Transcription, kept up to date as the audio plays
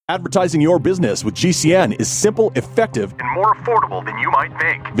Advertising your business with GCN is simple, effective, and more affordable than you might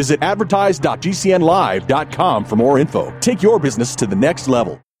think. Visit advertise.gcnlive.com for more info. Take your business to the next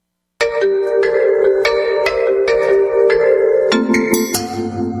level.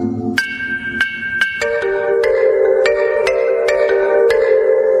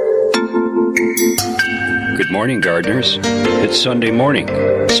 Good morning, gardeners. It's Sunday morning.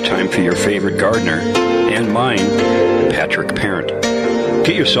 It's time for your favorite gardener, and mine, Patrick Parent.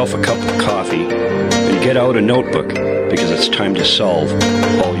 Get yourself a cup of coffee and get out a notebook, because it's time to solve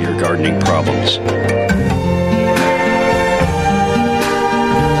all your gardening problems.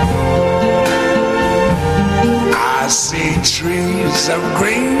 I see trees of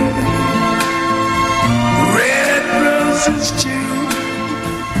green, red roses too.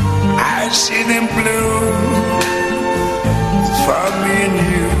 I see them bloom for me and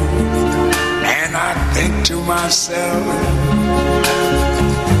you, and I think to myself,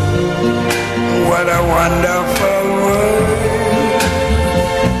 what a wonderful world.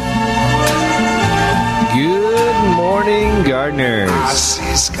 Good morning, gardeners. I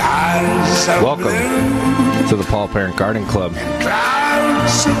see skies of Welcome blue to the Paul Parent Garden Club. and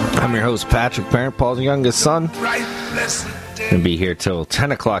clouds of I'm your host, Patrick Parent, Paul's youngest son. bright, blessed day. I'll be here till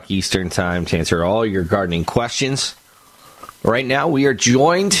 10 o'clock Eastern Time to answer all your gardening questions. Right now, we are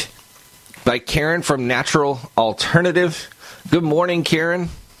joined by Karen from Natural Alternative. Good morning, Karen.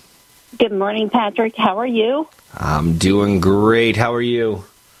 Good morning, Patrick. How are you? I'm doing great. How are you?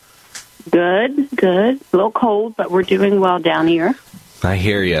 Good, good. A little cold, but we're doing well down here. I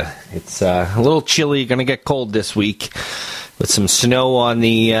hear you. It's a little chilly. Going to get cold this week with some snow on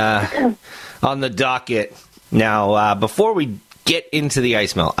the docket. Now, before we get into the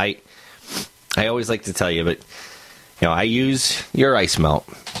ice melt, I always like to tell you, but I use your ice melt.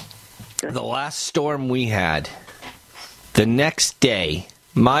 The last storm we had, the next day,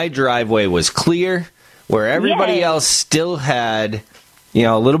 my driveway was clear, where everybody Yay. else still had,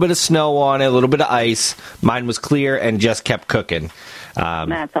 a little bit of snow on it, a little bit of ice. Mine was clear and just kept cooking.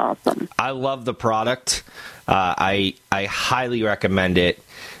 That's awesome. I love the product. I highly recommend it.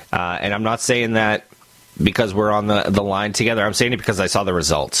 And I'm not saying that because we're on the line together. I'm saying it because I saw the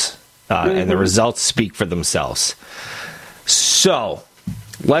results. And the results speak for themselves. So,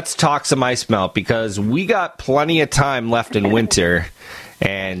 let's talk some ice melt, because we got plenty of time left in winter.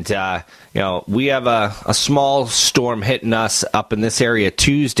 And, we have a small storm hitting us up in this area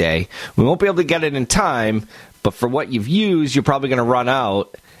Tuesday. We won't be able to get it in time, but for what you've used, you're probably going to run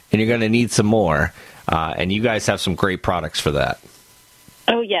out, and you're going to need some more. And you guys have some great products for that.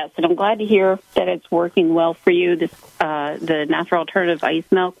 Oh, yes, and I'm glad to hear that it's working well for you. The Natural Alternative Ice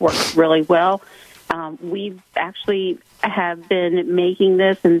Melt works really well. We've actually have been making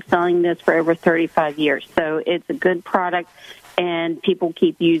this and selling this for over 35 years, so it's a good product, and people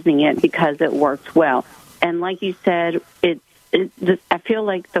keep using it because it works well. And like you said, I feel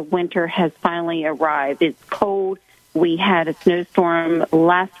like the winter has finally arrived. It's cold. We had a snowstorm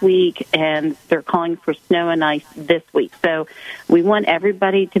last week, and they're calling for snow and ice this week. So we want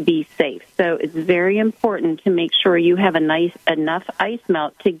everybody to be safe. So it's very important to make sure you have enough ice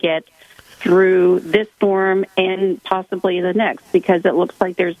melt to get through this storm and possibly the next, because it looks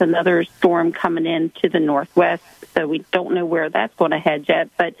like there's another storm coming in to the northwest. So we don't know where that's going to head yet.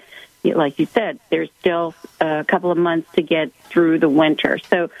 But like you said, there's still a couple of months to get through the winter.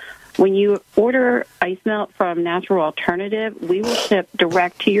 So when you order ice melt from Natural Alternative, we will ship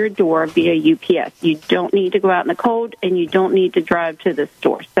direct to your door via UPS. You don't need to go out in the cold, and you don't need to drive to the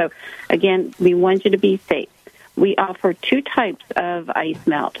store. So, again, we want you to be safe. We offer two types of ice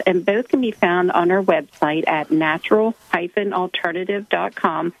melt, and both can be found on our website at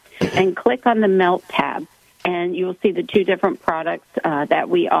natural-alternative.com, and click on the Melt tab, and you'll see the two different products that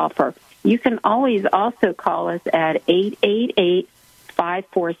we offer. You can always also call us at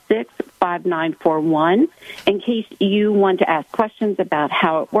 888-546-5941 in case you want to ask questions about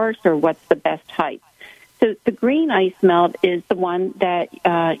how it works or what's the best type. So the green ice melt is the one that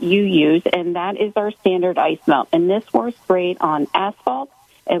you use, and that is our standard ice melt. And this works great on asphalt.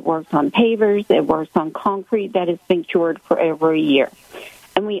 It works on pavers. It works on concrete that has been cured for over a year.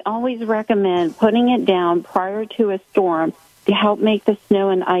 And we always recommend putting it down prior to a storm to help make the snow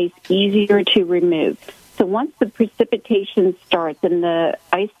and ice easier to remove. So once the precipitation starts and the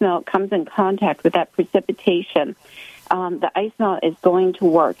ice melt comes in contact with that precipitation, the ice melt is going to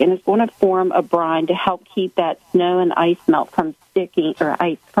work, and it's going to form a brine to help keep that snow and ice melt from sticking, or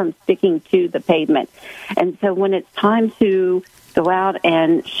ice from sticking to the pavement. And so when it's time to go out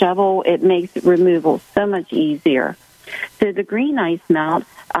and shovel, it makes removal so much easier. So the green ice melt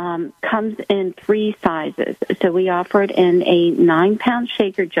comes in 3 sizes. So we offer it in a 9-pound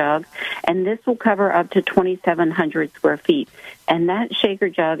shaker jug, and this will cover up to 2,700 square feet. And that shaker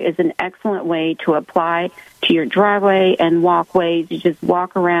jug is an excellent way to apply to your driveway and walkways. You just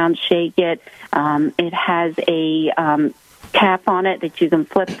walk around, shake it. It has a cap on it that you can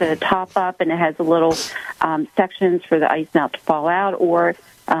flip the top up, and it has a little sections for the ice melt to fall out, or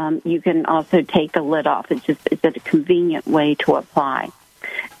you can also take the lid off. It's a convenient way to apply.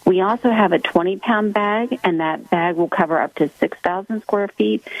 We also have a 20-pound bag, and that bag will cover up to 6,000 square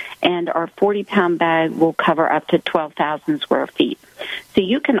feet, and our 40-pound bag will cover up to 12,000 square feet. So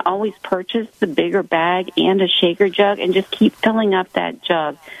you can always purchase the bigger bag and a shaker jug and just keep filling up that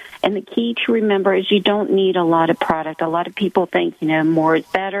jug. And the key to remember is you don't need a lot of product. A lot of people think, more is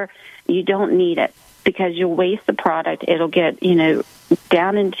better. You don't need it because you'll waste the product. It'll get,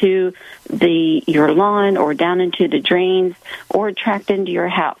 down into your lawn or down into the drains or tracked into your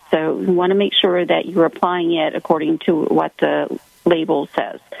house. So you want to make sure that you're applying it according to what the label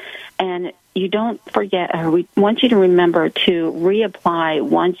says. And you don't forget, we want you to remember to reapply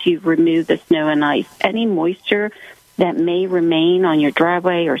once you've removed the snow and ice. Any moisture that may remain on your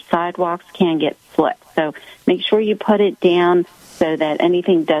driveway or sidewalks can get slick. So make sure you put it down so that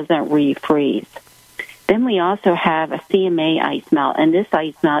anything doesn't refreeze. Then we also have a CMA ice melt, and this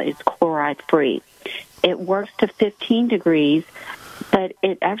ice melt is chloride-free. It works to 15 degrees, but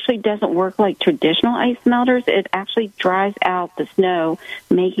it actually doesn't work like traditional ice melters. It actually dries out the snow,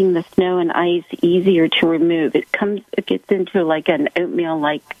 making the snow and ice easier to remove. It gets into like an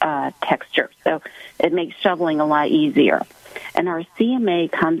oatmeal-like texture, so it makes shoveling a lot easier. And our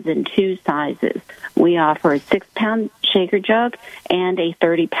CMA comes in 2 sizes. We offer a 6-pound shaker jug and a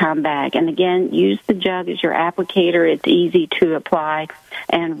 30-pound bag. And again, use the jug as your applicator. It's easy to apply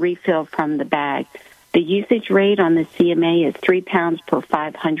and refill from the bag. The usage rate on the CMA is 3 pounds per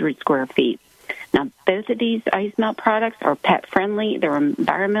 500 square feet. Now, both of these ice melt products are pet-friendly, they're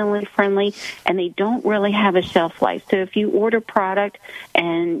environmentally friendly, and they don't really have a shelf life. So if you order product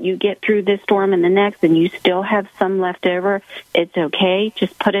and you get through this storm and the next and you still have some left over, it's okay.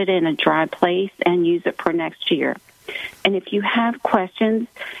 Just put it in a dry place and use it for next year. And if you have questions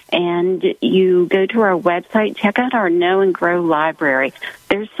and you go to our website, check out our Know and Grow library.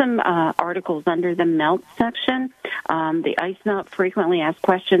 There's some articles under the melt section. The Ice Melt Frequently Asked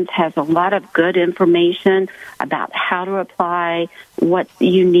Questions has a lot of good information about how to apply, what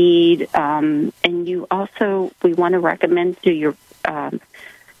you need, and you also, we want to recommend to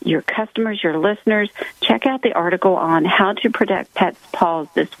your customers, your listeners, check out the article on how to protect pets' paws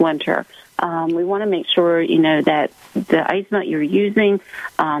this winter. We want to make sure, that the ice melt you're using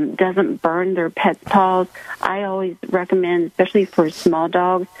doesn't burn their pets' paws. I always recommend, especially for small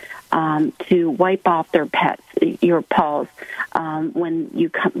dogs, to wipe off your paws, when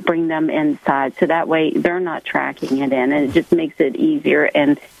you bring them inside. So that way they're not tracking it in, and it just makes it easier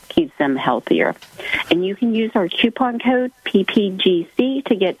and keeps them healthier. And you can use our coupon code PPGC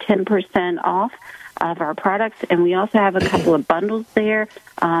to get 10% off of our products, and we also have a couple of bundles there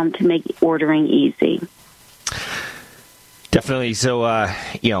to make ordering easy. Definitely. So,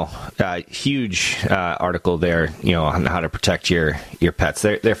 huge article there, on how to protect your pets.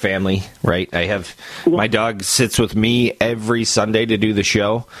 They're family, right? My dog sits with me every Sunday to do the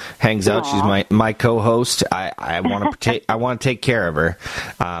show, hangs out. Aww. She's my co-host. I want to take care of her.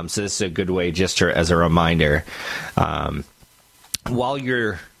 So this is a good way just as a reminder. While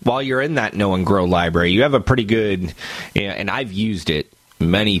you're in that Know and Grow library, you have a pretty good, and I've used it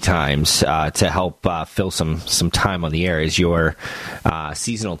many times to help fill some time on the air, is your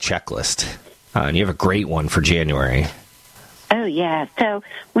seasonal checklist. And you have a great one for January. Oh, yeah. So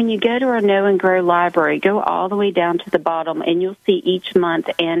when you go to our Know and Grow library, go all the way down to the bottom, and you'll see each month.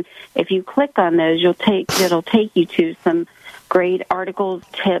 And if you click on those, it'll take you to some great articles,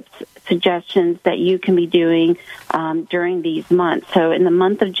 tips, suggestions that you can be doing during these months. So in the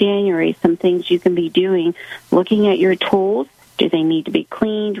month of January, some things you can be doing, looking at your tools. Do they need to be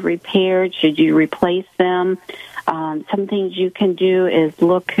cleaned, repaired? Should you replace them? Some things you can do is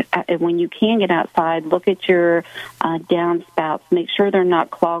look at, when you can get outside, look at your downspouts. Make sure they're not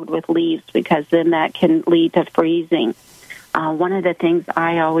clogged with leaves, because then that can lead to freezing. One of the things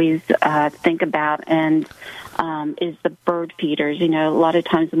I always think about is the bird feeders. A lot of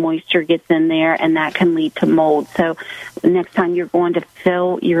times the moisture gets in there, and that can lead to mold. So next time you're going to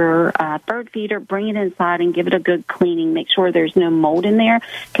fill your bird feeder, bring it inside and give it a good cleaning. Make sure there's no mold in there,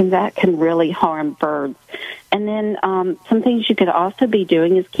 because that can really harm birds. And then some things you could also be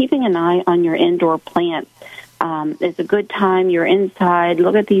doing is keeping an eye on your indoor plants. It's a good time. You're inside.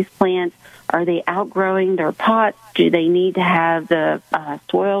 Look at these plants. Are they outgrowing their pots? Do they need to have the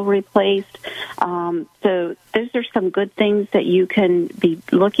soil replaced? So those are some good things that you can be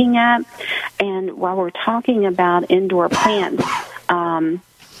looking at. And while we're talking about indoor plants, indoor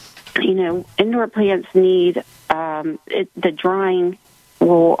plants need the drying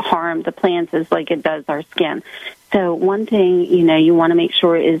will harm the plants as like it does our skin. So one thing, you want to make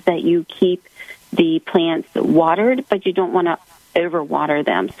sure is that you keep the plants watered, but you don't want to overwater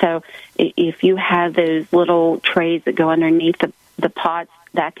them. So if you have those little trays that go underneath the pots,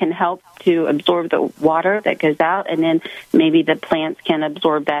 that can help to absorb the water that goes out, and then maybe the plants can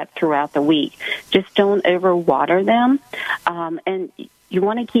absorb that throughout the week. Just don't overwater them. And you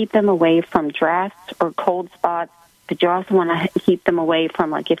want to keep them away from drafts or cold spots, but you also want to keep them away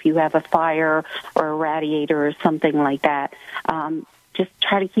from, like, if you have a fire or a radiator or something like that. Just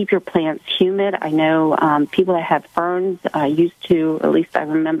try to keep your plants humid. I know people that have ferns used to, at least I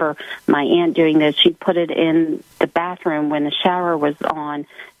remember my aunt doing this. She put it in the bathroom when the shower was on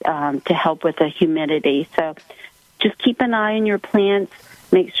to help with the humidity. So just keep an eye on your plants.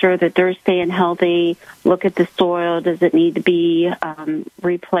 Make sure that they're staying healthy. Look at the soil. Does it need to be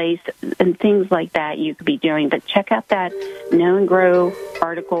replaced? And things like that you could be doing. But check out that Know and Grow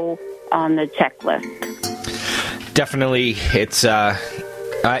article on the checklist. Definitely. It's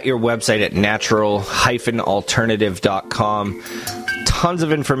at your website at natural-alternative.com. Tons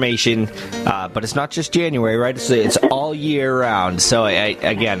of information, but it's not just January, right? It's all year round. So,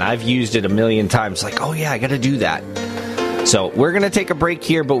 I've used it a million times. Like, oh, yeah, I got to do that. So we're going to take a break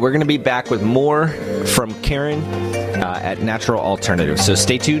here, but we're going to be back with more from Karen at Natural Alternative. So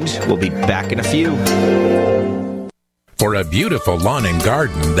stay tuned. We'll be back in a few. For a beautiful lawn and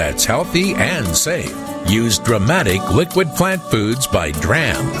garden that's healthy and safe, use Dramatic Liquid Plant Foods by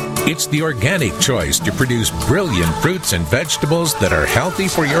Dram. It's the organic choice to produce brilliant fruits and vegetables that are healthy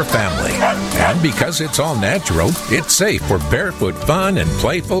for your family. And because it's all natural, it's safe for barefoot fun and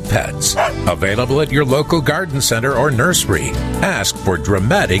playful pets. Available at your local garden center or nursery. Ask for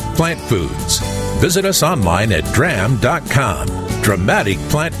Dramatic Plant Foods. Visit us online at dram.com. Dramatic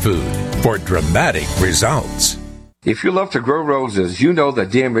Plant Food for dramatic results. If you love to grow roses, you know the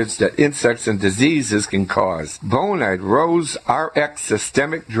damage that insects and diseases can cause. Bonide Rose RX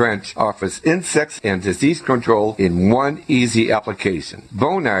Systemic Drench offers insects and disease control in one easy application.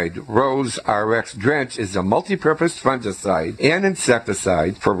 Bonide Rose RX Drench is a multi-purpose fungicide and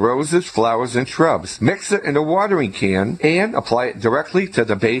insecticide for roses, flowers, and shrubs. Mix it in a watering can and apply it directly to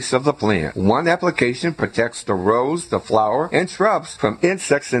the base of the plant. One application protects the rose, the flower, and shrubs from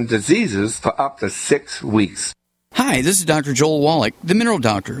insects and diseases for up to 6 weeks. Hi, this is Dr. Joel Wallach, the Mineral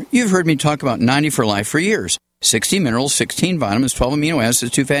Doctor. You've heard me talk about 90 for Life for years. 60 minerals, 16 vitamins, 12 amino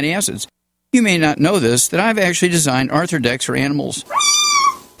acids, 2 fatty acids. You may not know this, that I've actually designed Arthrodex for animals.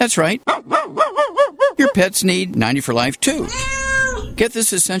 That's right. Your pets need 90 for Life, too. Get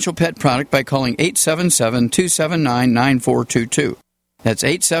this essential pet product by calling 877-279-9422. That's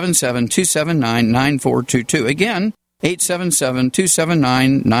 877-279-9422. Again,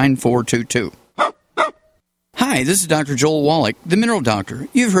 877-279-9422. Hi, this is Dr. Joel Wallach, the Mineral Doctor.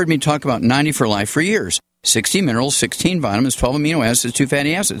 You've heard me talk about 90 for Life for years. 60 minerals, 16 vitamins, 12 amino acids, 2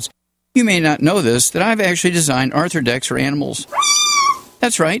 fatty acids. You may not know this, that I've actually designed Arthrodex for animals.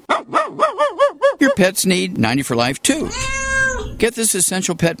 That's right. Your pets need 90 for Life, too. Get this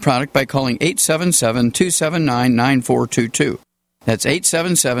essential pet product by calling 877-279-9422. That's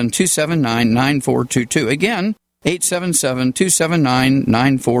 877-279-9422. Again,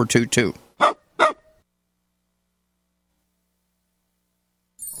 877-279-9422.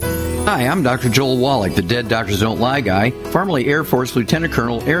 Hi, I'm Dr. Joel Wallach, the Dead Doctors Don't Lie guy, formerly Air Force Lieutenant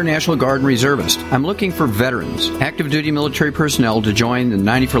Colonel, Air National Guard and Reservist. I'm looking for veterans, active duty military personnel to join the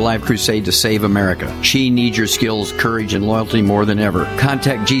 90 for Life crusade to save America. She needs your skills, courage, and loyalty more than ever.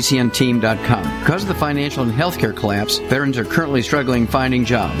 Contact GCNteam.com. Because of the financial and healthcare collapse, veterans are currently struggling finding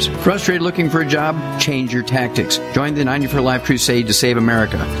jobs. Frustrated looking for a job? Change your tactics. Join the 90 for Life crusade to save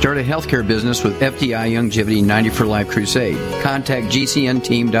America. Start a healthcare business with FDI Longevity 90 for Life crusade. Contact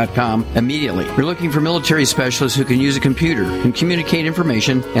GCNteam.com immediately. We're looking for military specialists who can use a computer, can communicate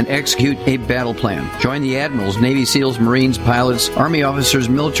information, and execute a battle plan. Join the admirals, Navy SEALs, Marines, pilots, Army officers,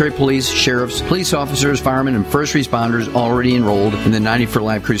 military police, sheriffs, police officers, firemen, and first responders already enrolled in the 90 for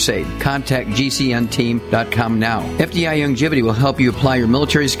Life crusade. Contact GCNteam.com now. FDI Longevity will help you apply your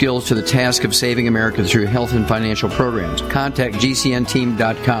military skills to the task of saving America through health and financial programs. Contact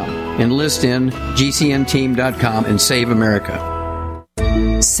GCNteam.com. Enlist in GCNteam.com and save America.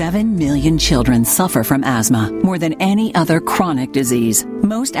 7 million children suffer from asthma, more than any other chronic disease.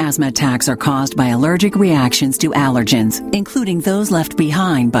 Most asthma attacks are caused by allergic reactions to allergens, including those left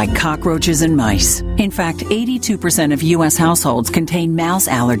behind by cockroaches and mice. In fact, 82% of U.S. households contain mouse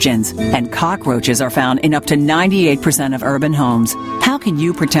allergens, and cockroaches are found in up to 98% of urban homes. How can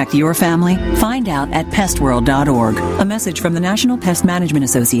you protect your family? Find out at pestworld.org. A message from the National Pest Management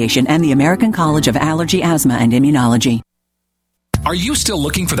Association and the American College of Allergy, Asthma, and Immunology. Are you still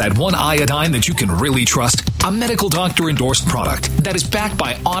looking for that one iodine that you can really trust? A medical doctor endorsed product that is backed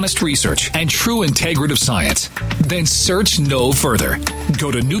by honest research and true integrative science? Then search no further.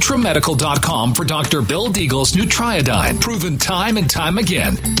 Go to NutriMedical.com for Dr. Bill Deagle's Nutriodine, proven time and time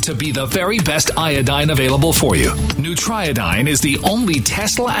again to be the very best iodine available for you. Nutriodine is the only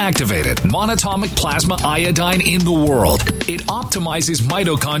Tesla-activated monatomic plasma iodine in the world. It optimizes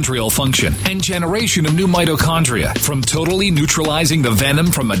mitochondrial function and generation of new mitochondria from totally neutralizing the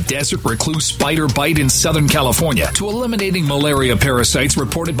venom from a desert recluse spider bite in Southern California to eliminating malaria parasites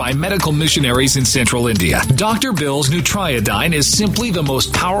reported by medical missionaries in central India. Dr. Bill's Nutriodine is simply the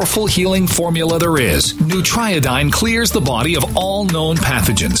most powerful healing formula there is. Nutriodine clears the body of all known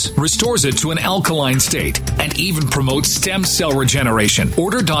pathogens, restores it to an alkaline state, and even promotes stem cell regeneration.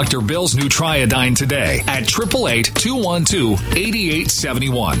 Order Dr. Bill's Nutriodine today at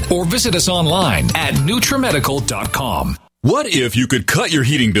 888-212-8871 or visit us online at NutriMedical.com. What if you could cut your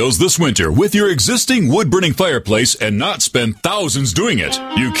heating bills this winter with your existing wood-burning fireplace and not spend thousands doing it?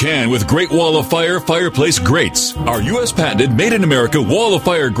 You can with Great Wall of Fire fireplace grates. Our U.S. patented made-in-America Wall of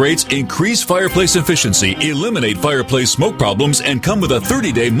Fire grates increase fireplace efficiency, eliminate fireplace smoke problems, and come with a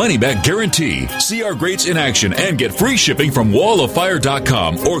 30-day money-back guarantee. See our grates in action and get free shipping from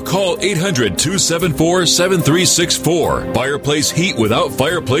walloffire.com or call 800-274-7364. Fireplace heat without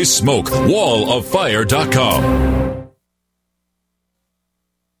fireplace smoke. walloffire.com.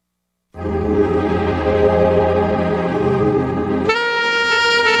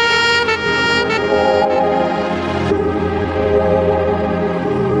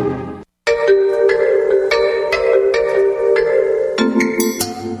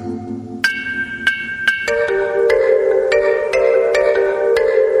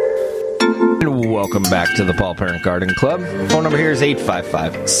 Welcome back to the Paul Parent Garden Club. Phone number here is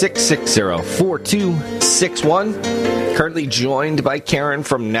 855-660-4261. Currently joined by Karen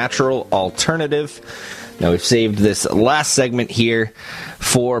from Natural Alternative. Now, we've saved this last segment here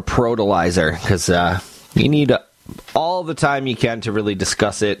for Protolizer because you need all the time you can to really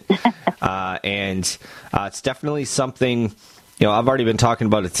discuss it. And it's definitely something, I've already been talking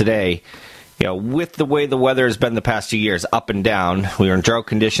about it today. With the way the weather has been the past 2 years, up and down, we were in drought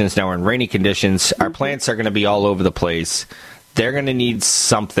conditions, now we're in rainy conditions. Our plants are going to be all over the place. They're going to need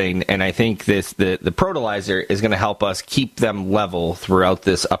something, and I think the Protolizer is going to help us keep them level throughout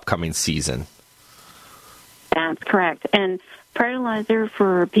this upcoming season. That's correct. And Protolizer,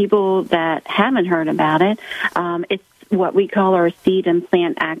 for people that haven't heard about it, it's what we call our seed and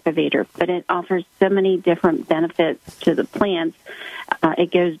plant activator, but it offers so many different benefits to the plants.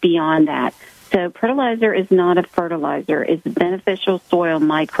 It goes beyond that. So Protolizer is not a fertilizer. It's beneficial soil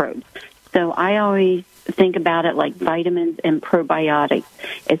microbes. So I always think about it like vitamins and probiotics.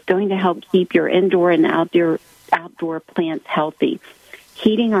 It's going to help keep your indoor and outdoor plants healthy.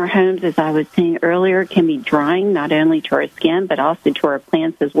 Heating our homes, as I was saying earlier, can be drying not only to our skin but also to our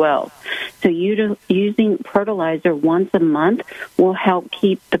plants as well. So using Protolizer once a month will help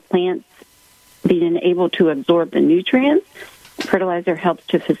keep the plants being able to absorb the nutrients. Fertilizer helps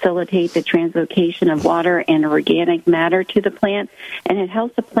to facilitate the translocation of water and organic matter to the plant, and it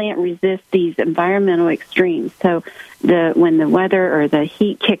helps the plant resist these environmental extremes. So when the weather or the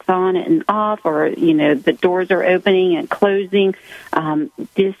heat kicks on and off, or the doors are opening and closing,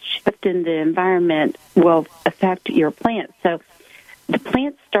 this shift in the environment will affect your plant. So when the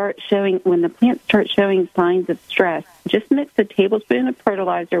plants start showing signs of stress, just mix a tablespoon of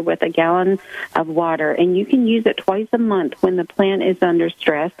Protolizer with a gallon of water, and you can use it twice a month when the plant is under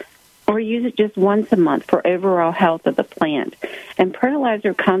stress, or use it just once a month for overall health of the plant. And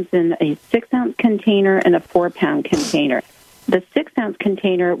Protolizer comes in a 6-ounce container and a 4-pound container. The 6-ounce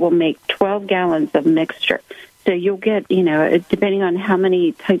container will make 12 gallons of mixture. So you'll get, depending on how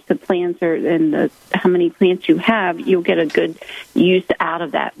many types of plants how many plants you have, you'll get a good use out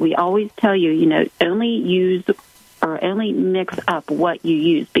of that. We always tell you, only use or only mix up what you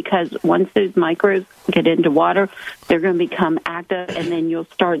use, because once those microbes get into water, they're going to become active, and then you'll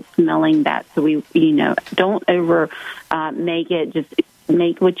start smelling that. So don't over make it. Just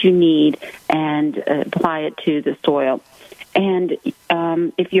make what you need and apply it to the soil. And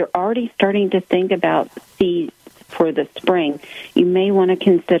if you're already starting to think about seed for the spring, you may want to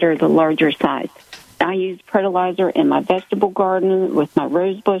consider the larger size. I use fertilizer in my vegetable garden with my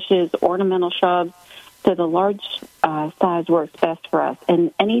rose bushes, ornamental shrubs, so the large size works best for us.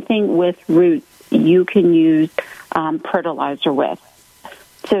 And anything with roots, you can use fertilizer with.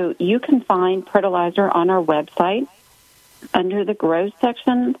 So you can find fertilizer on our website under the Grow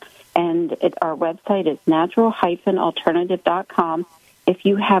section, and our website is natural-alternative.com. If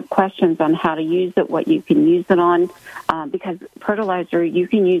you have questions on how to use it, what you can use it on, because fertilizer, you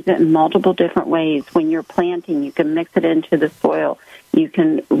can use it in multiple different ways. When you're planting, you can mix it into the soil. You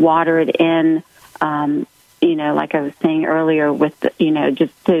can water it in, like I was saying earlier, with,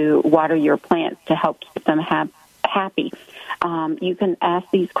 just to water your plants to help keep them happy. You can ask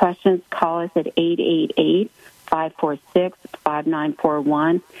these questions. Call us at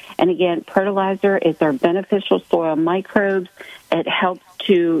 888-546-5941. And again, fertilizer is our beneficial soil microbes. It helps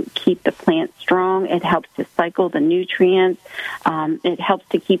to keep the plant strong. It helps to cycle the nutrients. It helps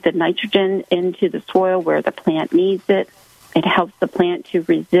to keep the nitrogen into the soil where the plant needs it. It helps the plant to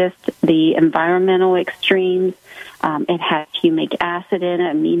resist the environmental extremes. It has humic acid in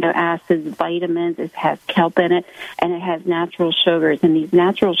it, amino acids, vitamins. It has kelp in it, and it has natural sugars. And these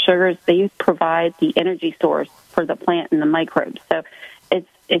natural sugars, they provide the energy source for the plant and the microbes. So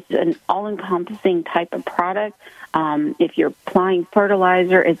it's an all-encompassing type of product. If you're applying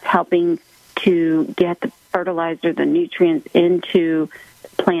fertilizer, it's helping to get the fertilizer, the nutrients into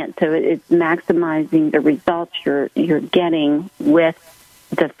plant, so it's maximizing the results you're getting with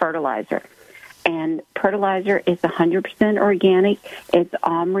the fertilizer. And fertilizer is 100% organic. It's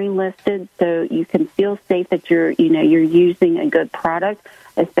OMRI listed, so you can feel safe that you're using a good product,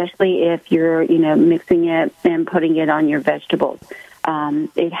 especially if you're mixing it and putting it on your vegetables.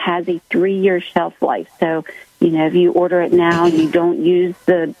 It has a 3-year shelf life, so if you order it now and you don't use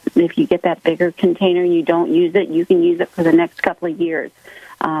if you get that bigger container and you don't use it, you can use it for the next couple of years.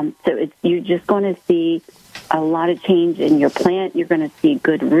 So you're just going to see a lot of change in your plant. You're going to see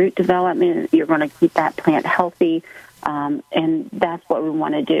good root development. You're going to keep that plant healthy, and that's what we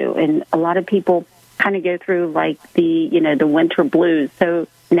want to do. And a lot of people kind of go through like the winter blues. So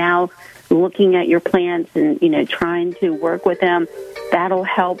now looking at your plants and trying to work with them, that'll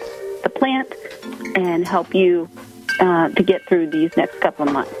help the plant and help you to get through these next couple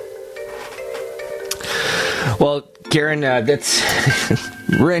of months. Well, Karen, that's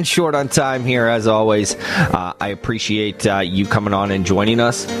ran short on time here, as always. I appreciate you coming on and joining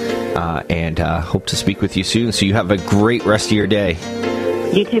us, and hope to speak with you soon. So you have a great rest of your day.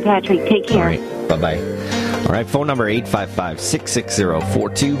 You too, Patrick. Take care. All right. Bye-bye. All right, phone number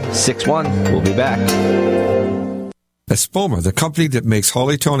 855-660-4261. We'll be back. Espoma, the company that makes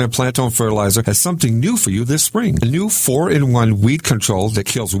Holytone and Plantone fertilizer, has something new for you this spring. A new 4-in-1 weed control that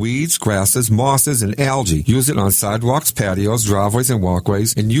kills weeds, grasses, mosses, and algae. Use it on sidewalks, patios, driveways, and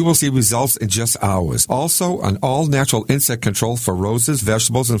walkways, and you will see results in just hours. Also, an all-natural insect control for roses,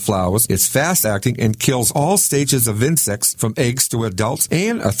 vegetables, and flowers. It's fast-acting and kills all stages of insects from eggs to adults,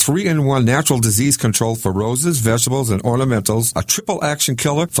 and a 3-in-1 natural disease control for roses, vegetables, and ornamentals. A triple-action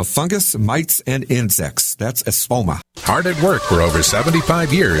killer for fungus, mites, and insects. That's Espoma. Hard at work for over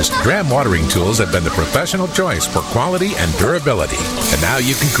 75 years, Dram watering tools have been the professional choice for quality and durability. And now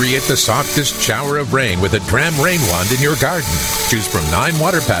you can create the softest shower of rain with a Dram rain wand in your garden. Choose from 9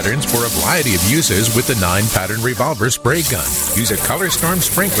 water patterns for a variety of uses with the 9-pattern revolver spray gun. Use a Color Storm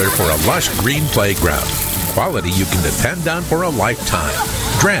sprinkler for a lush green playground. Quality you can depend on for a lifetime.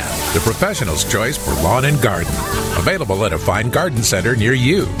 Dram, the professional's choice for lawn and garden. Available at a fine garden center near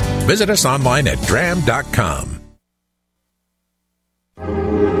you. Visit us online at dram.com.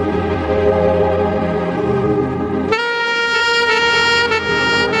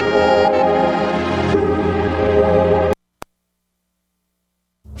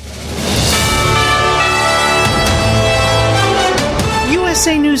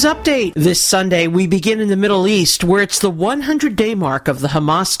 USA News Update. This Sunday, we begin in the Middle East, where it's the 100-day mark of the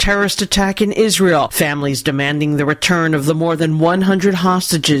Hamas terrorist attack in Israel. Families demanding the return of the more than 100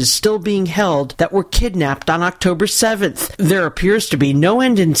 hostages still being held that were kidnapped on October 7th. There appears to be no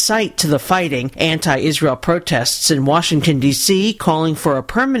end in sight to the fighting. Anti-Israel protests in Washington, D.C. calling for a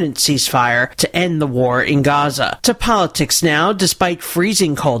permanent ceasefire to end the war in Gaza. To politics now. Despite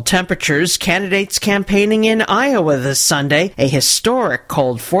freezing cold temperatures, candidates campaigning in Iowa this Sunday, a historic cold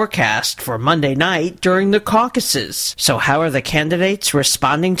cold forecast for Monday night during the caucuses. So how are the candidates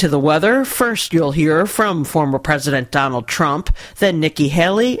responding to the weather? First, you'll hear from former President Donald Trump, then Nikki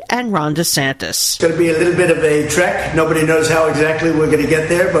Haley and Ron DeSantis. It's going to be a little bit of a trek. Nobody knows how exactly we're going to get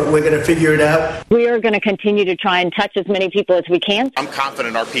there, but we're going to figure it out. We are going to continue to try and touch as many people as we can. I'm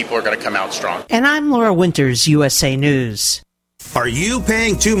confident our people are going to come out strong. And I'm Laura Winters, USA News. Are you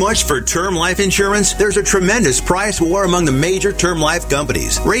paying too much for term life insurance? There's a tremendous price war among the major term life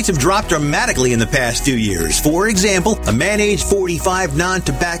companies. Rates have dropped dramatically in the past 2 years. For example, a man age 45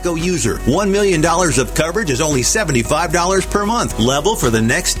 non-tobacco user, $1 million of coverage is only $75 per month, level for the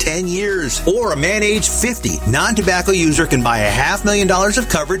next 10 years. Or a man age 50 non-tobacco user can buy $500,000 of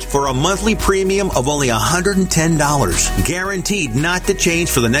coverage for a monthly premium of only $110. Guaranteed not to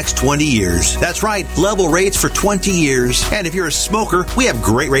change for the next 20 years. That's right, level rates for 20 years. And if you're a smoker, we have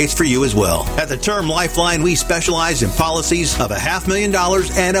great rates for you as well. At the Term Lifeline, we specialize in policies of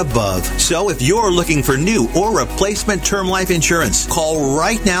 $500,000 and above. So if you're looking for new or replacement term life insurance, call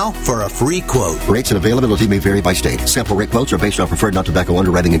right now for a free quote. Rates and availability may vary by state. Sample rate quotes are based on preferred non-tobacco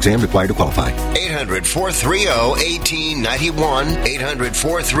underwriting exam required to qualify. 800-430-1891.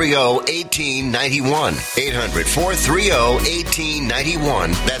 800-430-1891.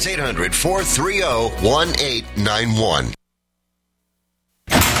 800-430-1891. That's 800-430-1891.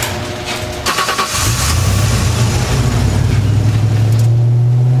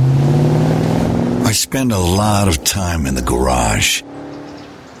 I spend a lot of time in the garage,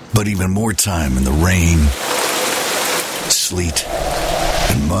 but even more time in the rain, sleet,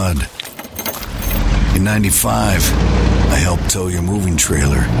 and mud. In 95, I helped tow your moving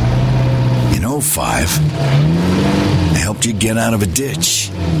trailer. In 05, I helped you get out of a ditch.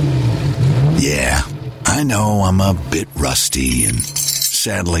 Yeah, I know I'm a bit rusty, and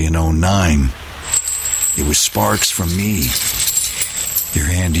sadly in 09, it was sparks from me, your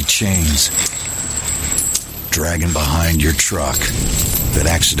handy chains, dragging behind your truck that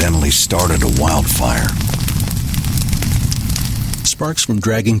accidentally started a wildfire. Sparks from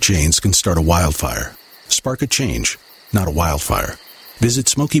dragging chains can start a wildfire. Spark a change, not a wildfire. Visit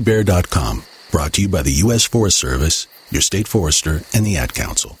SmokeyBear.com. Brought to you by the U.S. Forest Service, your state forester, and the Ad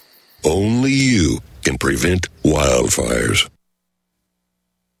Council. Only you can prevent wildfires.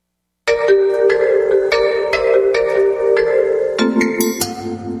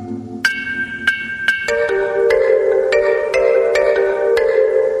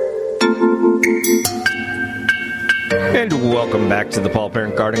 And welcome back to the Paul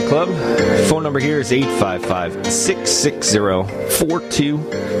Parent Garden Club. Phone number here is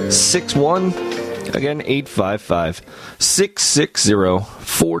 855-660-4261. Again,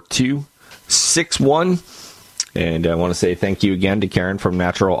 855-660-4261. And I want to say thank you again to Karen from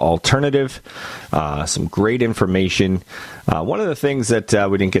Natural Alternative. Some great information. One of the things that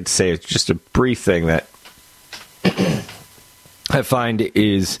we didn't get to say is just a brief thing that I find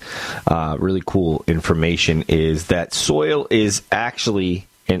is really cool information is that soil is actually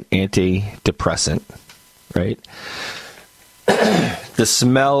an antidepressant, right? The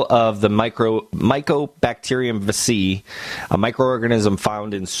smell of the Mycobacterium vaccae, a microorganism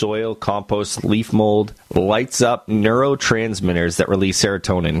found in soil, compost, leaf mold, lights up neurotransmitters that release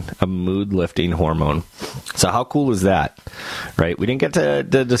serotonin, a mood-lifting hormone. So how cool is that, right? We didn't get to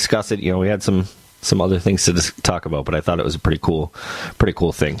discuss it. You know, we had some other things to talk about, but I thought it was a pretty cool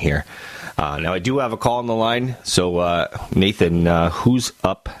thing here. Now, I do have a call on the line, so Nathan, who's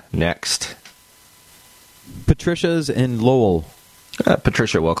up next? Patricia's in Lowell.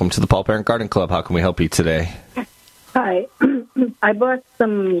 Patricia, welcome to the Paul Parent Garden Club. How can we help you today? Hi. I bought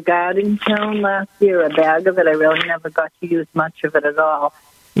some garden kiln last year, a bag of it. I really never got to use much of it at all.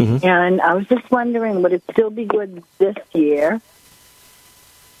 Mm-hmm. And I was just wondering, would it still be good this year?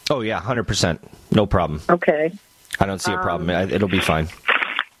 Oh, yeah, 100%. No problem. Okay. I don't see a problem. It'll be fine.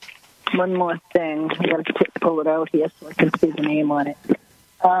 One more thing. I got to pull it out here so I can see the name on it.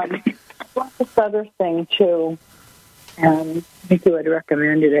 This other thing, too. I think you had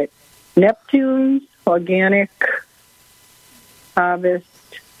recommended it. Neptune's Organic Harvest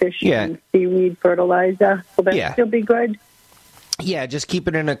Fish and Seaweed Fertilizer. Will that still be good? Yeah, just keep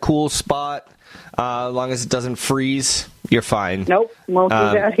it in a cool spot. As long as it doesn't freeze, you're fine. Nope, won't do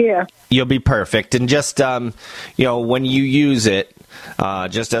that here. You'll be perfect. And just, when you use it,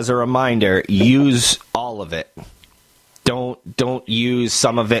 just as a reminder, use all of it. Don't use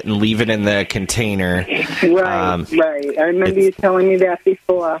some of it and leave it in the container. Right. I remember you telling me that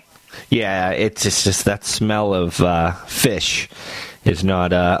before. Yeah, it's just that smell of fish is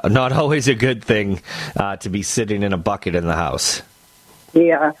not always a good thing to be sitting in a bucket in the house.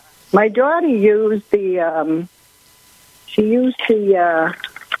 Yeah. My daughter used the she used the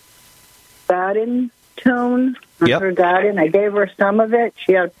garden tone on her garden. I gave her some of it.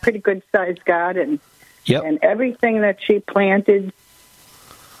 She had a pretty good-sized garden. Yep. And everything that she planted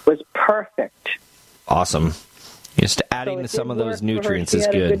was perfect. Awesome. Just adding some of those nutrients is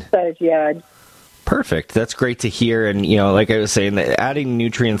good. A good-sized yard. Perfect. That's great to hear. And, like I was saying, that adding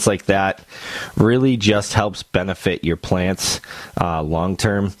nutrients like that really just helps benefit your plants long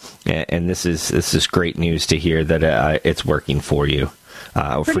term. And this is great news to hear that it's working for you,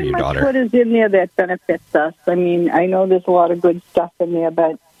 for your daughter. What is in there that benefits us? I mean, I know there's a lot of good stuff in there,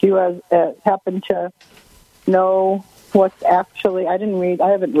 but do you happen to know what's actually? I haven't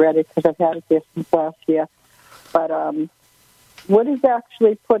read it because I've had it there since last year. But what is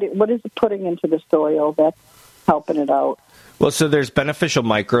it putting into the soil that's helping it out? Well, so there's beneficial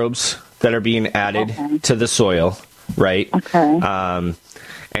microbes that are being added to the soil, right? Okay.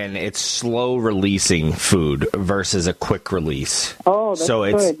 And it's slow releasing food versus a quick release. Oh,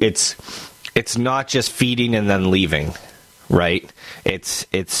 that's good. It's not just feeding and then leaving, right? It's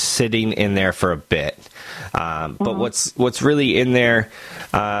sitting in there for a bit. But what's really in there?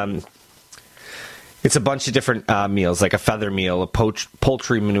 It's a bunch of different meals, like a feather meal, a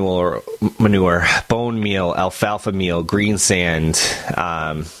poultry manure, bone meal, alfalfa meal, green sand.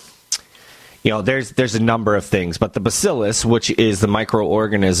 There's a number of things, but the bacillus, which is the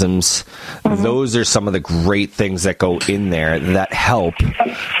microorganisms, those are some of the great things that go in there that help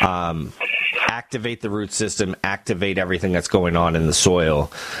activate the root system, activate everything that's going on in the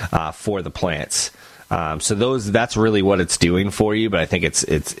soil for the plants. So that's really what it's doing for you, but I think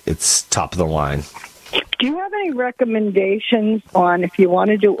it's top of the line. Do you have any recommendations on if you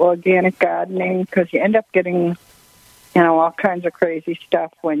want to do organic gardening? Because you end up getting, all kinds of crazy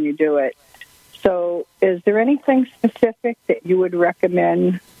stuff when you do it. So is there anything specific that you would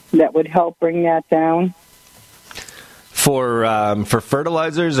recommend that would help bring that down? For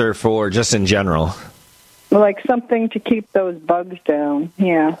fertilizers or for just in general? Like something to keep those bugs down,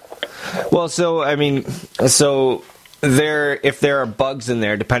 yeah. Well, if there are bugs in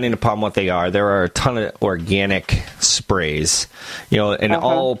there, depending upon what they are, there are a ton of organic sprays. An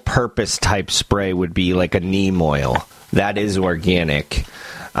all-purpose type spray would be like a neem oil. That is organic.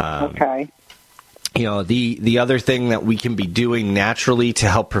 Okay. The other thing that we can be doing naturally to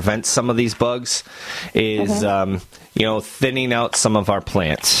help prevent some of these bugs is, thinning out some of our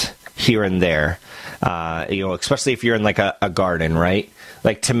plants here and there. Especially if you're in like a garden, right?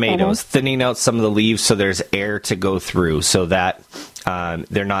 Like tomatoes, thinning out some of the leaves so there's air to go through, so that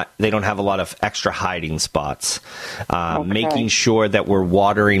they don't have a lot of extra hiding spots. Making sure that we're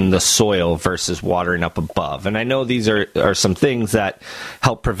watering the soil versus watering up above. And I know these are some things that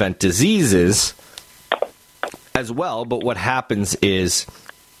help prevent diseases as well, but what happens is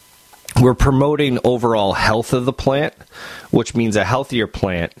we're promoting overall health of the plant, which means a healthier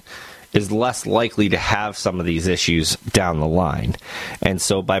plant is less likely to have some of these issues down the line. And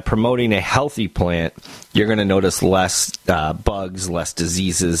so by promoting a healthy plant, you're going to notice less bugs, less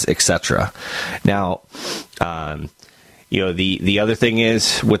diseases, etc. Now, the other thing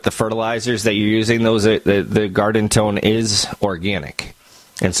is with the fertilizers that you're using, the Garden Tone is organic.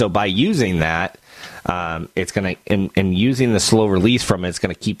 And so by using that, it's going to, and using the slow release from it, it's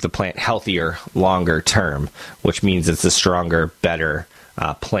going to keep the plant healthier longer term, which means it's a stronger, better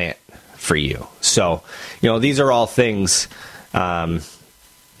plant for you. So, these are all things, to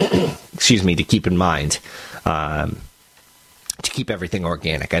keep in mind, to keep everything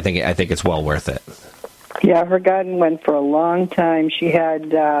organic. I think it's well worth it. Yeah, her garden went for a long time. She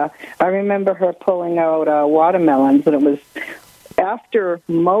had, I remember her pulling out watermelons, and it was after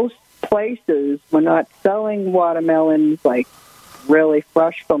most places were not selling watermelons like really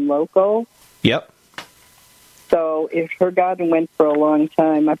fresh from local. Yep. So if her garden went for a long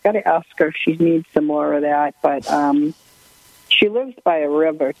time, I've got to ask her if she needs some more of that. But she lives by a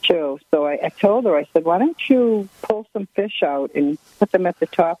river, too. So I told her, I said, why don't you pull some fish out and put them at the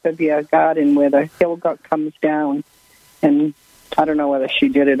top of your garden where the hill comes down. And I don't know whether she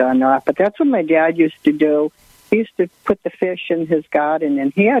did it or not, but that's what my dad used to do. He used to put the fish in his garden,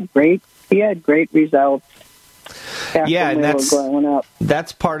 and he had great results. Yeah, and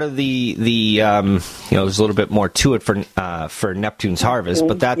that's part of the there's a little bit more to it for Neptune's Harvest,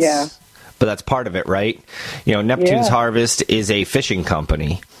 but that's part of it, right? Neptune's Harvest is a fishing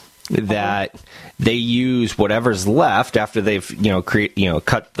company that they use whatever's left after they've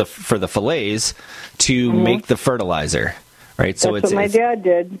cut for the fillets to make the fertilizer, right? So that's what my dad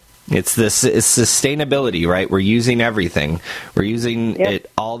did. It's sustainability, right? We're using everything. We're using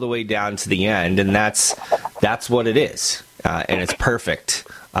it all the way down to the end, and that's what it is, and it's perfect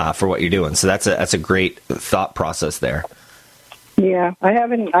for what you're doing. So that's a great thought process there. Yeah, I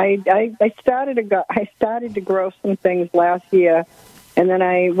haven't. I started to grow some things last year, and then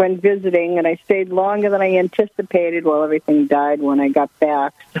I went visiting, and I stayed longer than I anticipated. Well, everything died when I got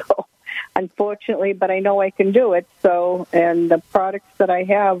back, so unfortunately, but I know I can do it. So, and the products that I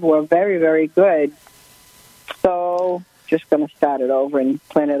have were very, very good. So, just going to start it over and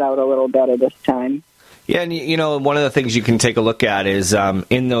plan it out a little better this time. Yeah, and you know, one of the things you can take a look at is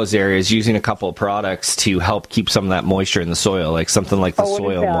in those areas using a couple of products to help keep some of that moisture in the soil, like something like the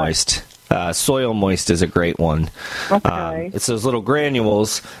Soil Moist. Soil Moist is a great one. Okay. It's those little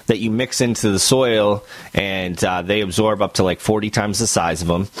granules that you mix into the soil, and they absorb up to like 40 times the size of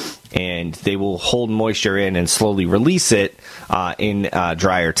them, and they will hold moisture in and slowly release it in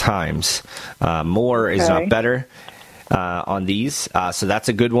drier times. More is not better on these, so that's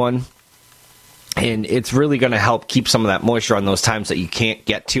a good one. And it's really going to help keep some of that moisture on those times that you can't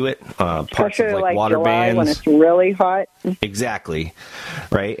get to it. Parts of like water July, bands. when it's really hot. Exactly.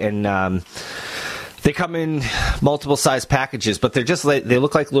 Right. And they come in multiple size packages, but they're just they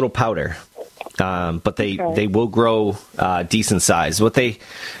look like little powder. But they will grow decent size. What they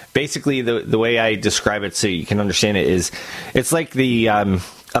basically, the way I describe it so you can understand it is, it's like the a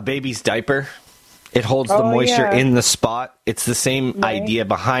baby's diaper. It holds the moisture in the spot. It's the same idea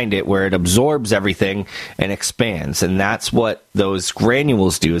behind it, where it absorbs everything and expands. And that's what those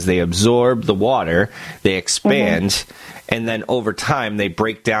granules do, is they absorb the water, they expand, and then over time they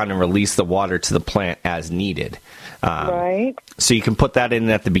break down and release the water to the plant as needed. Right. So you can put that in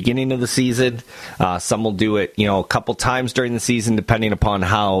at the beginning of the season. Some will do it, a couple times during the season, depending upon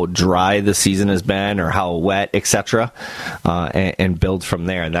how dry the season has been or how wet, etc., and build from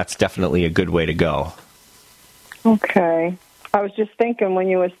there. And that's definitely a good way to go. Okay. I was just thinking when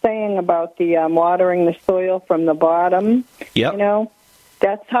you were saying about the watering the soil from the bottom. Yep.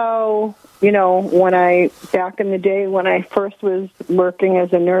 That's how, back in the day when I first was working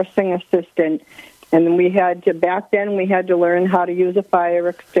as a nursing assistant, and back then we had to learn how to use a fire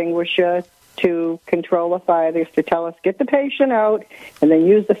extinguisher to control a fire. They used to tell us, get the patient out and then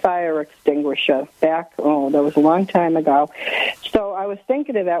use the fire extinguisher. That was a long time ago. So I was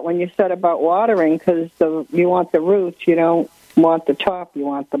thinking of that when you said about watering, because you want the roots, you don't want the top, you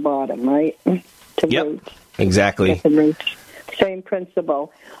want the bottom, right? Roots. Exactly. Get the roots. Same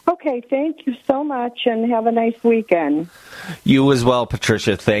principle. Okay, thank you so much, and have a nice weekend. You as well,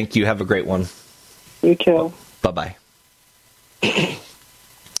 Patricia. Thank you. Have a great one. You too. Bye-bye.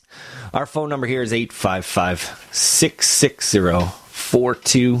 Our phone number here is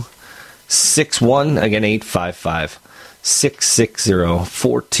 855-660-4261. Again,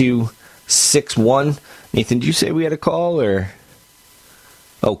 855-660-4261. Nathan, did you say we had a call, or?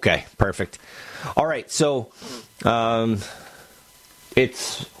 Okay, perfect. All right, so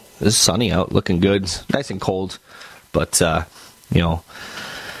it's sunny out, looking good. It's nice and cold, but,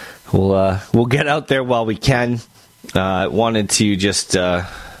 we'll get out there while we can. Wanted to just, I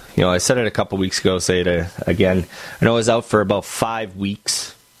said it a couple weeks ago, say it again. I know I was out for about 5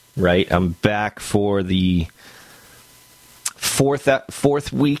 weeks, right? I'm back for the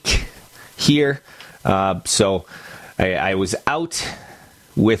fourth week here. So I was out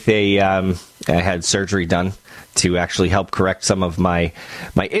with I had surgery done to actually help correct some of my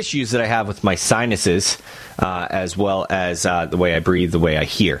issues that I have with my sinuses, as well as the way I breathe, the way I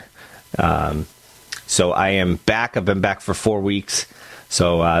hear. So I am back. I've been back for 4 weeks.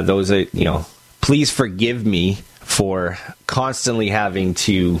 So those are, please forgive me for constantly having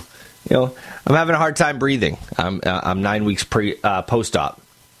to, I'm having a hard time breathing. I'm 9 weeks post-op.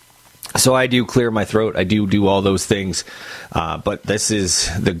 So I do clear my throat. I do all those things. But this is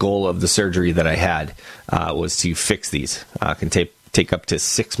the goal of the surgery that I had, was to fix these. Can take up to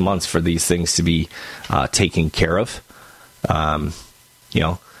 6 months for these things to be taken care of.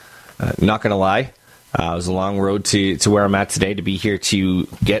 Not going to lie. It was a long road to where I'm at today, to be here to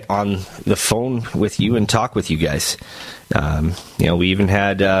get on the phone with you and talk with you guys. We even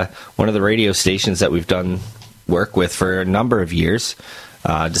had one of the radio stations that we've done work with for a number of years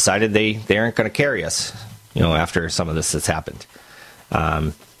decided they aren't going to carry us, after some of this has happened.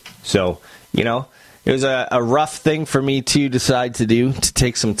 So it was a rough thing for me to decide to do, to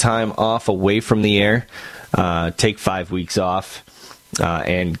take some time off away from the air, take 5 weeks off.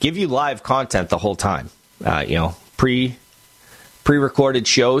 And give you live content the whole time, pre-recorded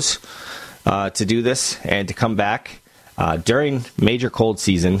shows to do this, and to come back during major cold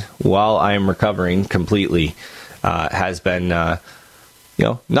season while I am recovering completely has been, not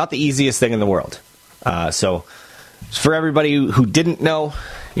the easiest thing in the world. So for everybody who didn't know,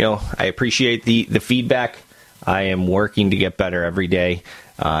 I appreciate the feedback I am working to get better every day,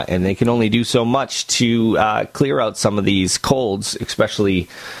 and they can only do so much to clear out some of these colds, especially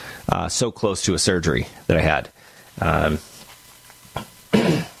so close to a surgery that I had.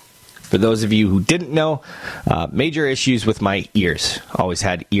 For those of you who didn't know, major issues with my ears. Always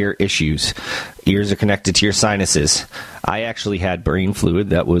had ear issues. Ears are connected to your sinuses. I actually had brain fluid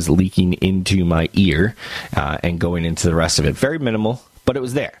that was leaking into my ear and going into the rest of it. Very minimal, but it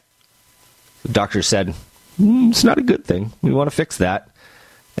was there. The doctor said, it's not a good thing. We want to fix that.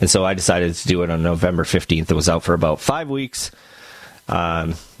 And so I decided to do it on November 15th. It was out for about 5 weeks.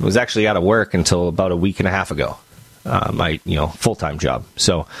 I was actually out of work until about a week and a half ago. My full-time job.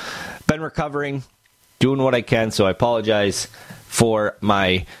 So been recovering, doing what I can. So I apologize for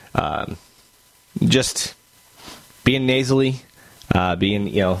my just being nasally,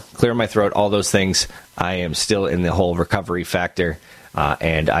 clear my throat, all those things. I am still in the whole recovery factor,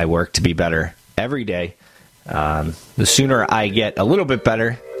 and I work to be better every day. The sooner I get a little bit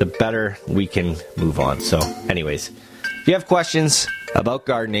better, the better we can move on. So anyways, if you have questions about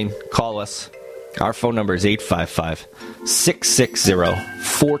gardening, call us. Our phone number is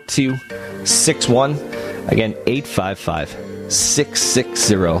 855-660-4261. Again,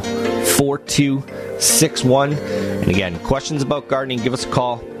 855-660-4261. And again, questions about gardening, give us a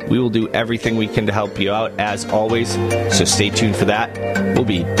call. We will do everything we can to help you out, as always. So stay tuned for that. We'll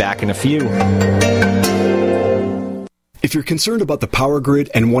be back in a few. If you're concerned about the power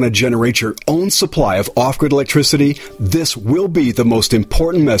grid and want to generate your own supply of off-grid electricity, this will be the most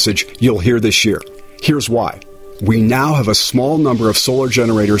important message you'll hear this year. Here's why. We now have a small number of solar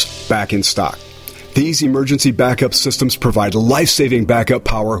generators back in stock. These emergency backup systems provide life-saving backup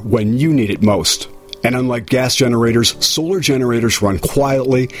power when you need it most. And unlike gas generators, solar generators run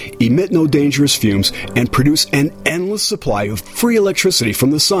quietly, emit no dangerous fumes, and produce an endless supply of free electricity from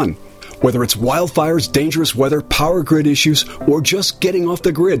the sun. Whether it's wildfires, dangerous weather, power grid issues, or just getting off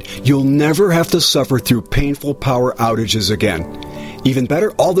the grid, you'll never have to suffer through painful power outages again. Even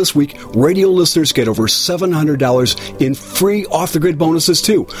better, all this week, radio listeners get over $700 in free off-the-grid bonuses,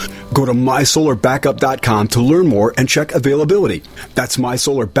 too. Go to mysolarbackup.com to learn more and check availability. That's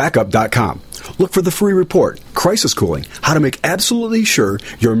mysolarbackup.com. Look for the free report, Crisis Cooling, how to make absolutely sure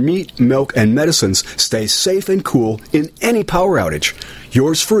your meat, milk, and medicines stay safe and cool in any power outage.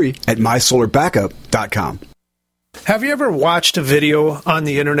 Yours free at mysolarbackup.com. Have you ever watched a video on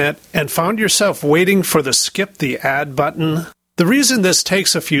the internet and found yourself waiting for the skip the ad button? The reason this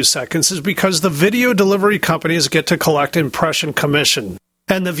takes a few seconds is because the video delivery companies get to collect impression commission,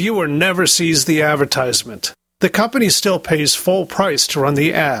 and the viewer never sees the advertisement. The company still pays full price to run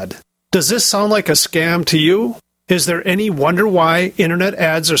the ad. Does this sound like a scam to you? Is there any wonder why internet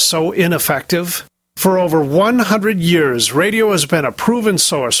ads are so ineffective? For over 100 years, radio has been a proven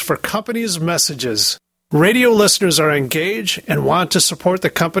source for companies' messages. Radio listeners are engaged and want to support the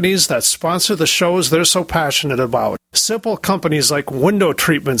companies that sponsor the shows they're so passionate about. Simple companies like window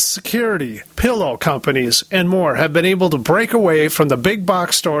treatments, security, pillow companies, and more have been able to break away from the big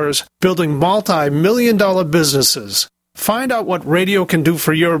box stores, building multi-million-dollar businesses. Find out what radio can do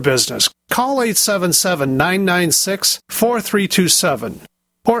for your business. Call 877-996-4327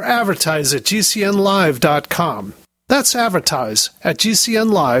 or advertise at GCNlive.com. That's advertise at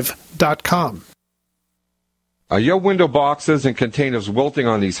GCNlive.com. Are your window boxes and containers wilting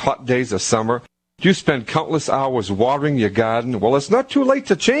on these hot days of summer? Do you spend countless hours watering your garden? Well, it's not too late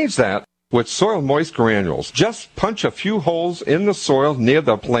to change that with Soil Moist Granules. Just punch a few holes in the soil near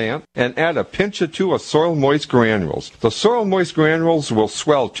the plant and add a pinch or two of Soil Moist Granules. The Soil Moist Granules will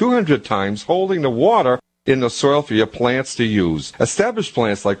swell 200 times, holding the water in the soil for your plants to use. Established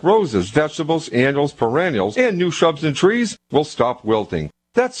plants like roses, vegetables, annuals, perennials, and new shrubs and trees will stop wilting.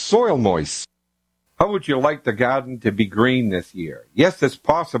 That's Soil Moist. How would you like the garden to be green this year? Yes, it's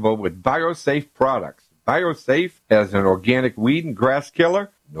possible with BioSafe products. BioSafe as an organic weed and grass killer,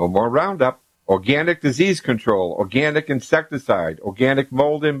 no more Roundup, organic disease control, organic insecticide, organic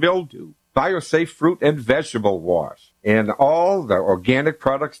mold and mildew, BioSafe fruit and vegetable wash, and all the organic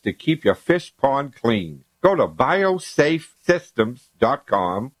products to keep your fish pond clean. Go to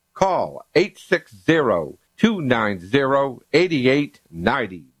biosafesystems.com. Call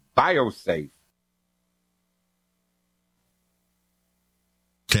 860-290-8890. BioSafe.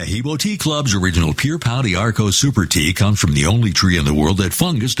 Taheebo Tea Club's original Pure Pau d'Arco Super Tea comes from the only tree in the world that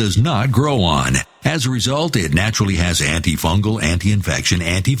fungus does not grow on. As a result, it naturally has antifungal, anti-infection,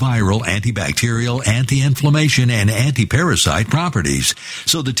 antiviral, antibacterial, anti-inflammation, and anti-parasite properties.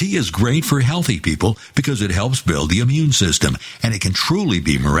 So the tea is great for healthy people because it helps build the immune system, and it can truly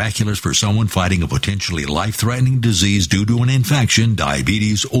be miraculous for someone fighting a potentially life-threatening disease due to an infection,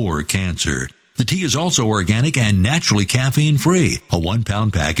 diabetes, or cancer. The tea is also organic and naturally caffeine-free. A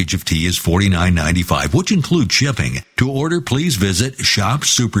 1-pound package of tea is $49.95, which includes shipping. To order, please visit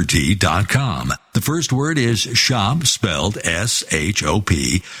shopsupertea.com. The first word is shop, spelled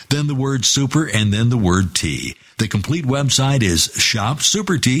S-H-O-P, then the word super, and then the word tea. The complete website is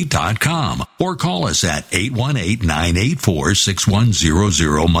shopsupertea.com, or call us at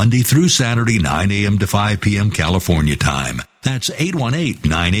 818-984-6100 Monday through Saturday, 9 a.m. to 5 p.m. California time. That's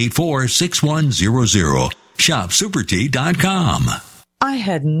 818-984-6100. Shopsupertea.com. I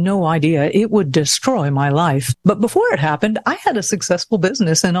had no idea it would destroy my life. But before it happened, I had a successful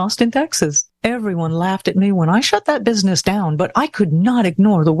business in Austin, Texas. Everyone laughed at me when I shut that business down, but I could not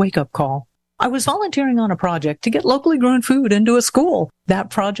ignore the wake-up call. I was volunteering on a project to get locally grown food into a school. That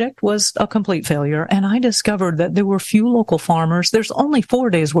project was a complete failure, and I discovered that there were few local farmers. There's only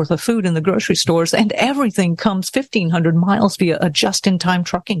 4 days worth of food in the grocery stores, and everything comes 1,500 miles via a just-in-time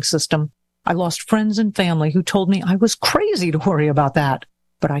trucking system. I lost friends and family who told me I was crazy to worry about that,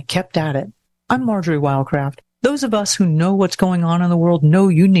 but I kept at it. I'm Marjorie Wildcraft. Those of us who know what's going on in the world know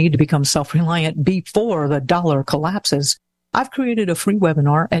you need to become self-reliant before the dollar collapses. I've created a free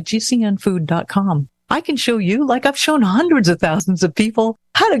webinar at gcnfood.com. I can show you, like I've shown hundreds of thousands of people,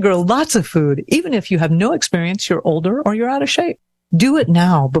 how to grow lots of food, even if you have no experience, you're older, or you're out of shape. Do it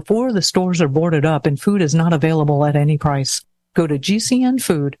now before the stores are boarded up and food is not available at any price. Go to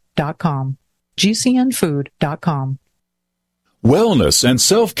gcnfood.com. gcnfood.com. Wellness and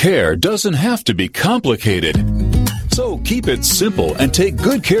self-care doesn't have to be complicated. So keep it simple and take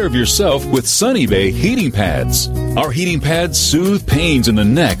good care of yourself with Sunny Bay heating pads. Our heating pads soothe pains in the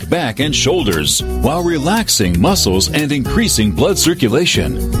neck, back, and shoulders while relaxing muscles and increasing blood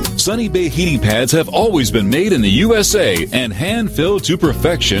circulation. Sunny Bay heating pads have always been made in the USA and hand-filled to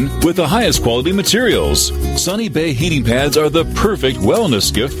perfection with the highest quality materials. Sunny Bay heating pads are the perfect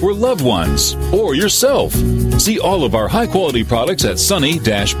wellness gift for loved ones or yourself. See all of our high-quality products at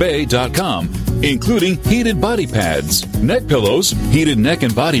sunny-bay.com, including heated body pads, neck pillows, heated neck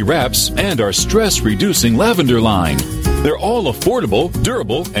and body wraps, and our stress-reducing lavender line. They're all affordable,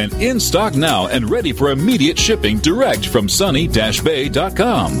 durable, and in stock now and ready for immediate shipping direct from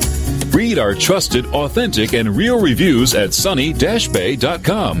sunny-bay.com. Read our trusted, authentic, and real reviews at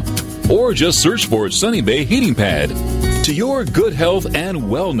sunny-bay.com, or just search for Sunny Bay Heating Pad. To your good health and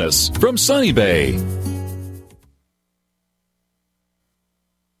wellness from Sunny Bay.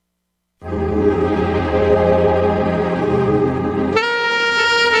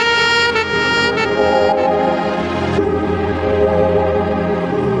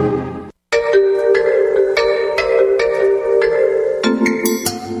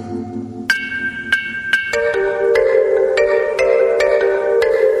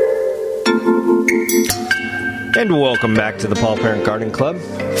 And welcome back to the Paul Parent Gardening Club.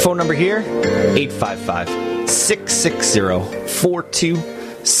 Phone number here,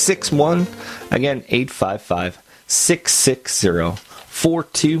 855-660-4261. Again,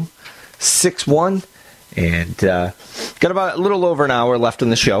 855-660-4261. And got about a little over an hour left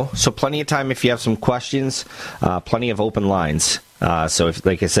in the show, so plenty of time if you have some questions, plenty of open lines. So, if,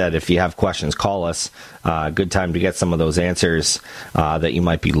 like I said, if you have questions, call us. Good time to get some of those answers that you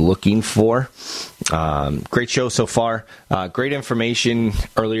might be looking for. Great show so far. Great information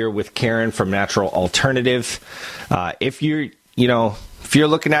earlier with Karen from Natural Alternative. If you're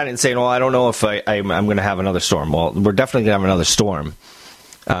looking at it and saying, well, I don't know if I'm going to have another storm. Well, we're definitely going to have another storm.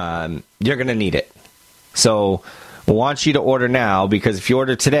 You're going to need it. So we want you to order now, because if you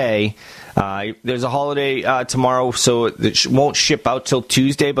order today, there's a holiday tomorrow, so it won't ship out till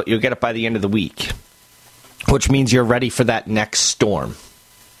Tuesday, but you'll get it by the end of the week, which means you're ready for that next storm,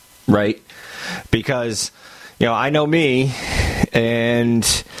 right? Because, I know me,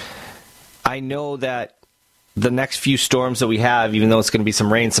 and I know that the next few storms that we have, even though it's going to be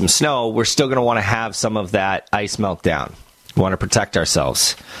some rain, some snow, we're still going to want to have some of that ice melt down. We want to protect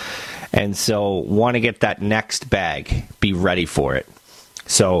ourselves. And so want to get that next bag, be ready for it.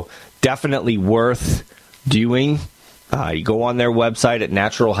 So definitely worth doing. You go on their website at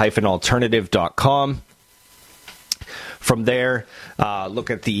natural-alternative.com. From there, look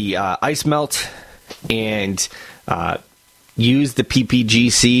at the ice melt and use the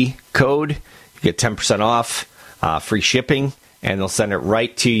PPGC code. You get 10% off, free shipping, and they'll send it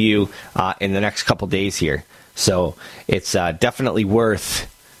right to you in the next couple days here. So it's definitely worth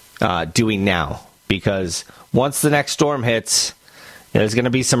doing now, because once the next storm hits, there's going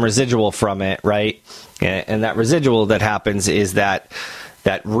to be some residual from it, right? And that residual that happens is that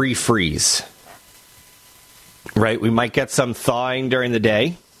refreeze, right? We might get some thawing during the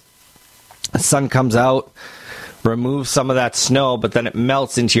day. The sun comes out. remove some of that snow, but then it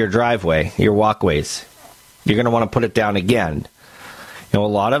melts into your driveway, your walkways. You're going to want to put it down again. A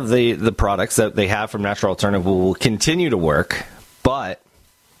lot of the products that they have from Natural Alternative will continue to work, but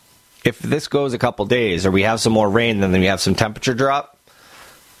if this goes a couple days or we have some more rain, then we have some temperature drop,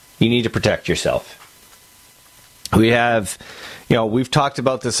 you need to protect yourself. We've talked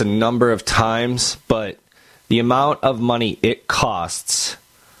about this a number of times, but the amount of money it costs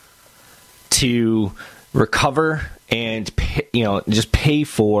to recover and just pay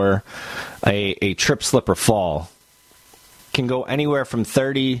for a trip, slip, or fall can go anywhere from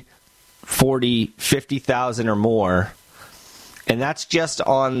 30, 40, 50,000 or more, and that's just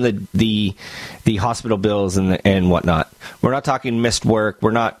on the hospital bills and whatnot. We're not talking missed work.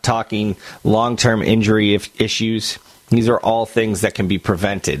 We're not talking long-term injury issues. These are all things that can be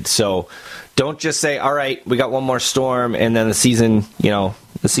prevented. So don't just say, all right, we got one more storm, and then the season's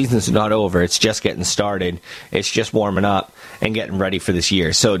not over. It's just getting started. It's just warming up and getting ready for this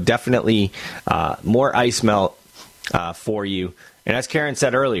year. So definitely more ice melt for you. And as Karen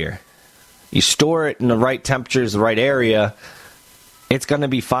said earlier, you store it in the right temperatures, the right area, it's going to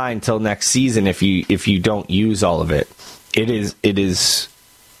be fine till next season if you don't use all of it. It is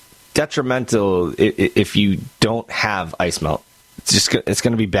detrimental if you don't have ice melt. It's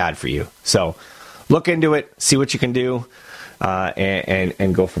going to be bad for you. So look into it, see what you can do,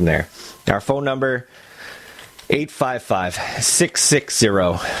 and go from there. Our phone number,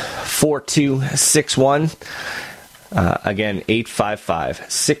 855-660-4261. Again,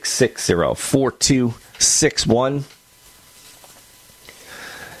 855-660-4261.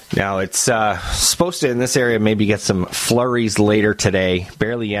 Now, it's supposed to, in this area, maybe get some flurries later today.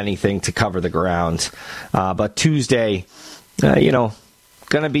 Barely anything to cover the ground. But Tuesday, going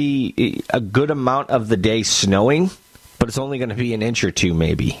to be a good amount of the day snowing, but it's only going to be an inch or two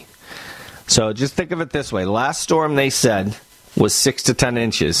maybe. So just think of it this way. Last storm, they said, was 6 to 10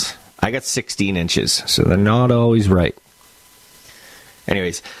 inches. I got 16 inches, so they're not always right.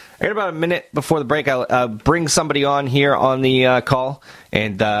 Anyways, I got about a minute before the break. I'll bring somebody on here on the call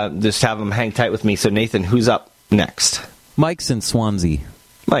and just have them hang tight with me. So, Nathan, who's up next? Mike's in Swansea.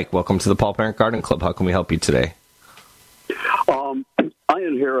 Mike, welcome to the Paul Parent Garden Club. How can we help you today? I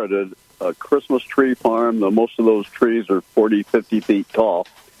inherited a Christmas tree farm. Most of those trees are 40, 50 feet tall.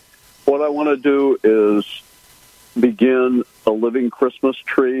 What I want to do is begin a living Christmas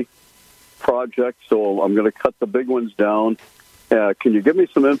tree project, so I'm going to cut the big ones down. Can you give me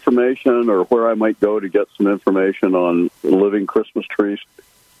some information or where I might go to get some information on living Christmas trees?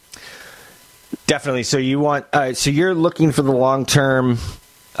 Definitely. So you want, so you're looking for the long term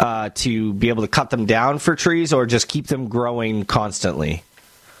to be able to cut them down for trees, or just keep them growing constantly?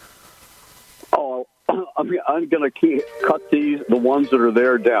 Oh, I'm going to cut the ones that are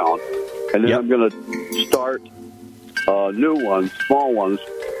there down, and then I'm going to start new ones, small ones,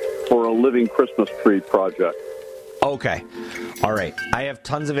 for a living Christmas tree project. Okay. All right. I have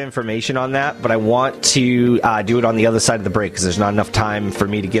tons of information on that, but I want to do it on the other side of the break because there's not enough time for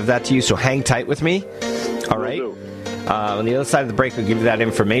me to give that to you. So hang tight with me. All right. On the other side of the break, I'll give you that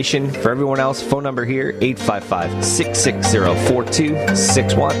information. For everyone else, phone number here,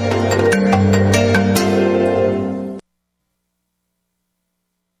 855-660-4261.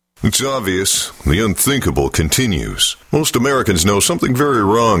 It's obvious. The unthinkable continues. Most Americans know something very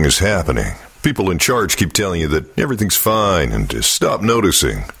wrong is happening. People in charge keep telling you that everything's fine and to stop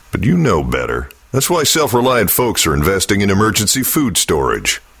noticing. But you know better. That's why self-reliant folks are investing in emergency food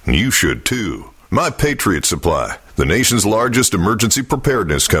storage. And you should too. My Patriot Supply, the nation's largest emergency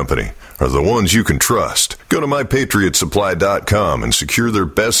preparedness company, are the ones you can trust. Go to MyPatriotSupply.com and secure their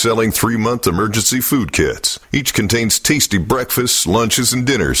best-selling 3-month emergency food kits. Each contains tasty breakfasts, lunches, and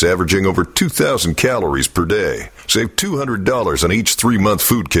dinners averaging over 2,000 calories per day. Save $200 on each 3-month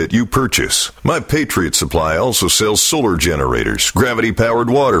food kit you purchase. My Patriot Supply also sells solar generators,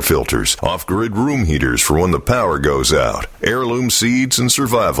 gravity-powered water filters, off-grid room heaters for when the power goes out, heirloom seeds, and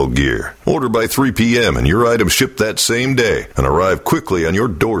survival gear. Order by 3 p.m. and your items ship that same day and arrive quickly on your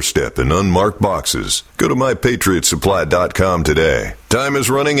doorstep in unmarked boxes. Go to MyPatriotSupply.com today. Time is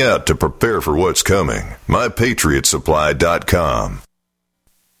running out to prepare for what's coming. MyPatriotSupply.com.